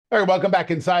All right, welcome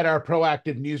back inside our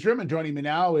proactive newsroom. And joining me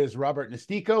now is Robert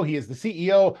Nistico. He is the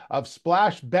CEO of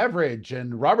Splash Beverage.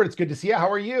 And Robert, it's good to see you.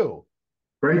 How are you?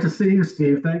 Great to see you,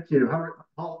 Steve. Thank you.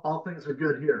 All things are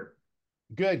good here.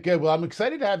 Good, good. Well, I'm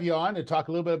excited to have you on to talk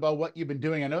a little bit about what you've been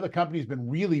doing. I know the company's been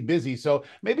really busy, so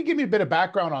maybe give me a bit of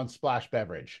background on Splash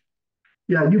Beverage.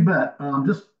 Yeah, you bet.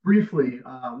 Just briefly,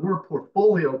 we're a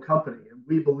portfolio company, and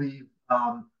we believe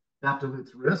that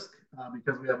dilutes risk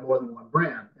because we have more than one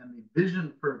brand. And the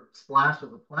vision for Splash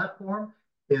as a platform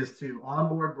is to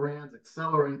onboard brands,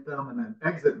 accelerate them, and then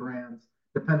exit brands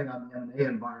depending on the M&A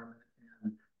environment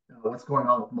and what's going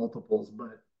on with multiples.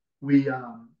 But we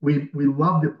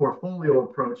love the portfolio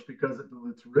approach because it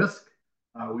dilutes risk.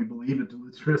 We believe it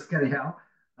dilutes risk anyhow.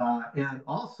 And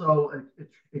also,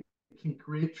 it can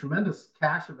create tremendous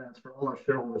cash events for all our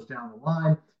shareholders down the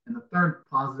line. And the third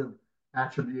positive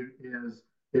attribute is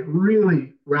it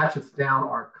really ratchets down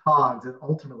our COGS and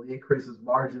ultimately increases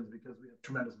margins because we have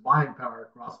tremendous buying power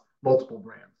across multiple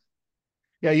brands.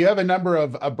 Yeah, you have a number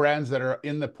of brands that are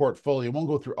in the portfolio. Won't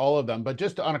go through all of them, but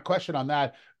just on a question on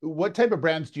that, what type of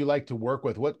brands do you like to work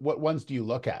with? What ones do you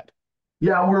look at?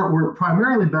 Yeah, we're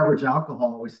primarily beverage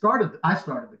alcohol. I started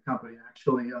the company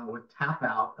actually with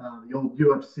TapouT, the old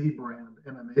UFC brand,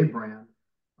 MMA brand.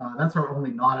 That's our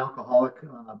only non-alcoholic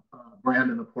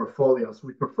brand in the portfolio. So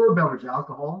we prefer beverage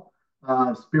alcohol.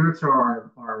 Spirits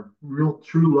are our real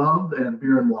true love, and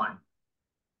beer and wine.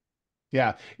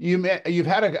 Yeah, you've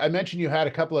had I mentioned you had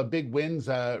a couple of big wins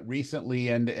recently,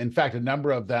 and in fact, a number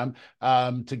of them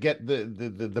to get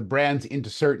the brands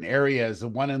into certain areas.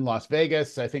 One in Las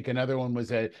Vegas, I think another one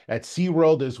was at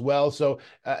SeaWorld as well. So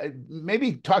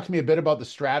maybe talk to me a bit about the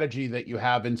strategy that you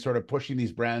have in sort of pushing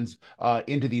these brands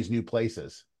into these new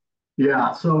places.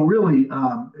 Yeah, so really,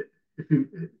 if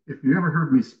you ever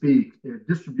heard me speak,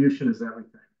 distribution is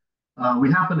everything.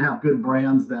 We happen to have good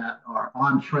brands that are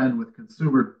on trend with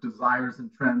consumer desires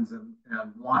and trends and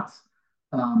wants.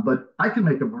 But I can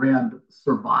make a brand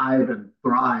survive and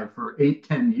thrive for 8,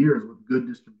 10 years with good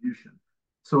distribution.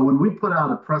 So when we put out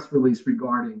a press release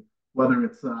regarding whether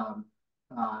it's the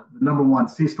number one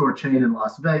C-store chain in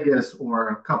Las Vegas,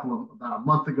 or about a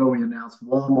month ago, we announced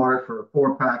Walmart for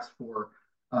 4 packs for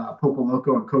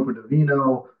Pulpoloco and Copa di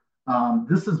Vino.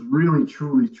 This is really,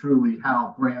 truly, truly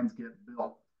how brands get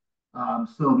built.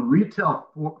 So the retail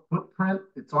footprint,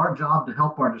 it's our job to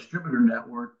help our distributor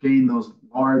network gain those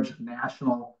large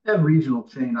national and regional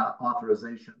chain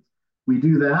authorizations. We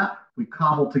do that. We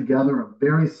cobble together a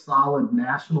very solid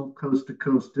national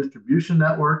coast-to-coast distribution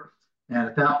network. And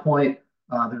at that point,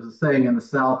 there's a saying in the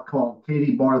South called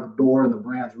Katie bar the door, and the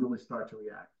brands really start to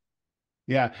react.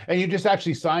 Yeah, and you just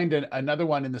actually signed another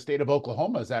one in the state of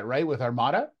Oklahoma. Is that right with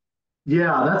Armada?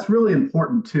 Yeah, that's really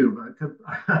important too.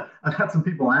 But I've had some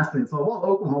people ask me, so, well,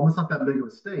 Oklahoma's not that big of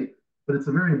a state, but it's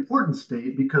a very important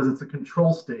state because it's a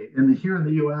control state. And here in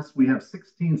the U.S., we have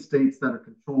 16 states that are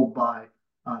controlled by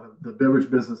the beverage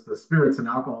business, the spirits and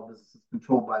alcohol business is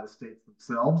controlled by the states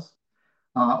themselves.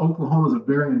 Oklahoma is a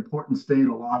very important state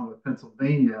along with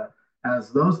Pennsylvania.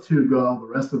 As those two go, the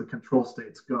rest of the control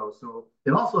states go. So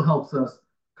it also helps us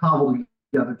cobble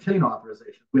together chain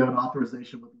authorizations. We have an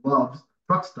authorization with Love's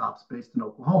truck stops based in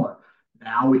Oklahoma.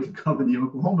 Now we can cover the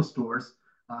Oklahoma stores,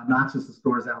 not just the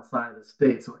stores outside of the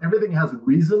state. So everything has a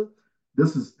reason.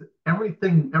 This is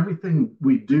everything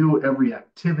we do, every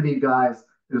activity, guys,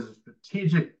 there's a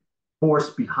strategic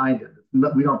force behind it.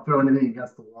 We don't throw anything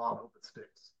against the wall and hope it sticks.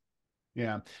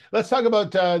 Yeah, let's talk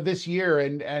about this year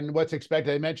and what's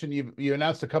expected. I mentioned you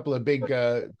announced a couple of big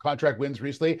contract wins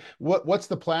recently. What's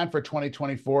the plan for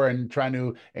 2024 and trying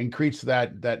to increase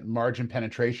that margin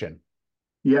penetration?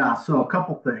 Yeah, so a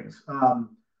couple things.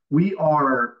 We've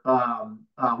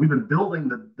been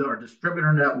building our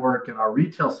distributor network and our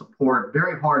retail support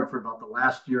very hard for about the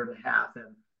last year and a half,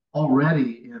 and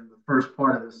already in the first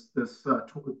part of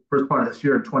first part of this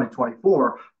year in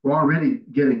 2024, we're already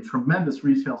getting tremendous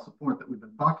retail support that we've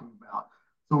been talking about.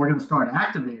 So we're going to start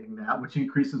activating that, which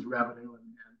increases revenue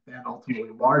and ultimately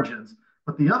margins.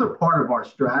 But the other part of our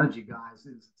strategy, guys,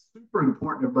 is super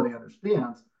important. Everybody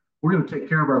understands we're going to take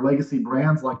care of our legacy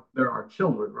brands like they're our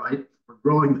children, right? We're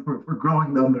growing them.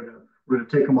 We're going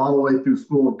to take them all the way through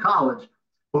school and college,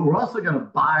 but we're also going to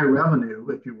buy revenue,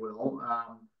 if you will,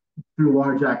 through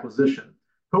large acquisition.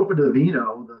 Copa di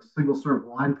Vino, the single serve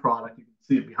wine product, you can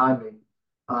see it behind me,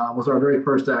 was our very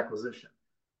first acquisition.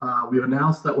 We've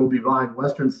announced that we'll be buying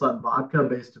Western Sun Vodka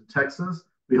based in Texas.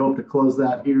 We hope to close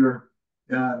that here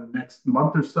in the next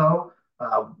month or so.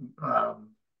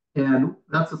 And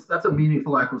that's a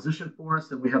meaningful acquisition for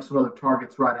us, and we have some other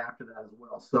targets right after that as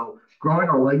well. So growing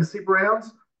our legacy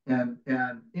brands and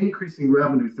increasing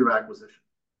revenue through acquisition.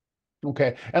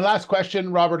 Okay. And last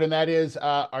question, Robert, and that is,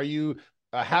 are you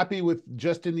happy with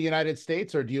just in the United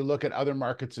States, or do you look at other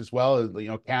markets as well,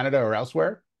 Canada or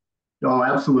elsewhere? Oh,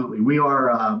 absolutely.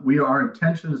 Our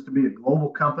intention is to be a global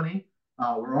company. We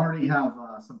already have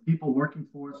some people working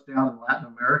for us down in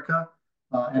Latin America.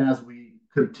 And as we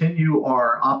continue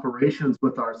our operations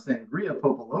with our Sangria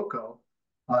Pulpoloco,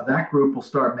 that group will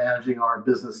start managing our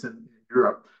business in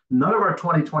Europe. None of our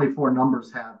 2024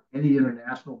 numbers have any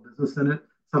international business in it.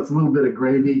 So it's a little bit of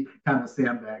gravy, kind of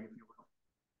sandbag, if you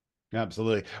will.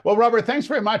 Absolutely. Well, Robert, thanks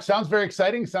very much. Sounds very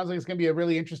exciting. Sounds like it's going to be a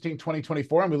really interesting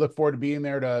 2024, and we look forward to being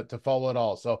there to follow it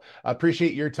all. So I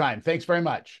appreciate your time. Thanks very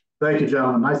much. Thank you,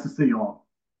 gentlemen. Nice to see you all.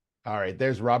 All right.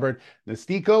 There's Robert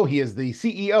Nistico. He is the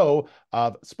CEO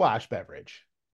of Splash Beverage.